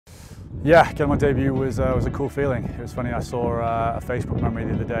Yeah, getting my debut was a cool feeling. It was funny, I saw a Facebook memory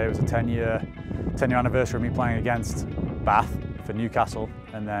the other day. It was a 10-year anniversary of me playing against Bath for Newcastle,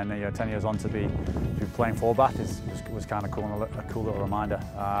 and then 10 years on to be playing for Bath was kind of cool, and a cool little reminder.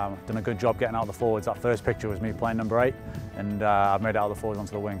 Done a good job getting out of the forwards. That first picture was me playing number 8, and I've made it out of the forwards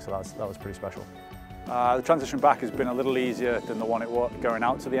onto the wing, so that was pretty special. The transition back has been a little easier than the one it was going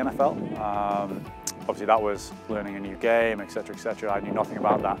out to the NFL. Obviously that was learning a new game, etc, etc. I knew nothing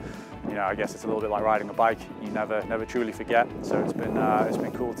about that. I guess it's a little bit like riding a bike. You never truly forget. So it's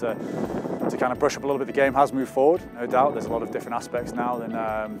been cool to kind of brush up a little bit. The game has moved forward, no doubt. There's a lot of different aspects now than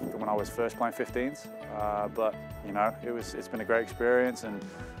when I was first playing 15s. But it's been a great experience, and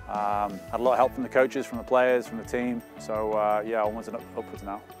had a lot of help from the coaches, from the players, from the team. So yeah, onwards and upwards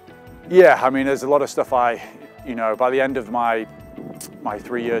now. Yeah, I mean, there's a lot of stuff by the end of my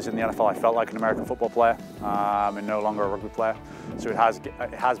 3 years in the NFL, I felt like an American football player and no longer a rugby player. So it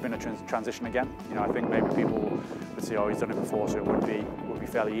has been a transition again. I think maybe people would say, oh, he's done it before, so it would be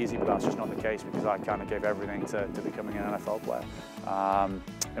fairly easy, but that's just not the case, because I kind of gave everything to becoming an NFL player,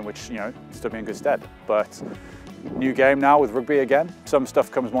 in which stood me in good stead. But new game now with rugby again. Some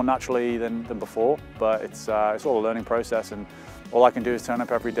stuff comes more naturally than before, but it's all a learning process, and all I can do is turn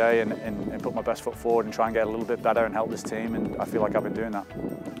up every day and put my best foot forward and try and get a little bit better and help this team, and I feel like I've been doing that.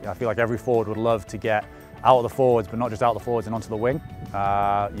 Yeah, I feel like every forward would love to get out of the forwards, but not just out of the forwards and onto the wing.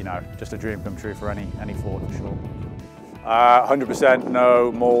 Just a dream come true for any forward for sure. 100%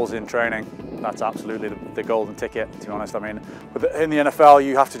 no mauls in training. That's absolutely the golden ticket, to be honest. I mean, in the NFL,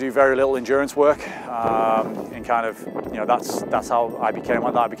 you have to do very little endurance work, and kind of, that's how I became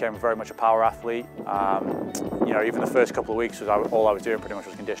like that. I became very much a power athlete. Even the first couple of weeks all I was doing pretty much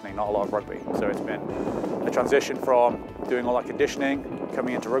was conditioning, not a lot of rugby. So it's been a transition from doing all that conditioning,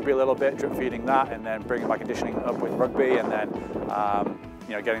 coming into rugby a little bit, drip feeding that, and then bringing my conditioning up with rugby, and then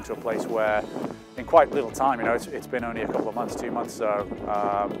getting to a place where in quite little time, it's been only a couple of months, 2 months so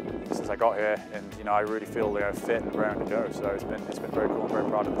since I got here, and I really feel fit and raring to go. So it's been very cool. I'm very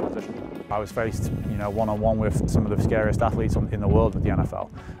proud of the transition. I was faced one-on-one with some of the scariest athletes in the world with the NFL.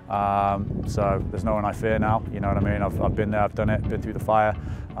 So there's no one I fear now. You know what I mean? I've been there, I've done it, been through the fire,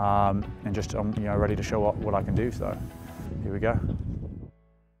 and just I'm ready to show what I can do. So here we go.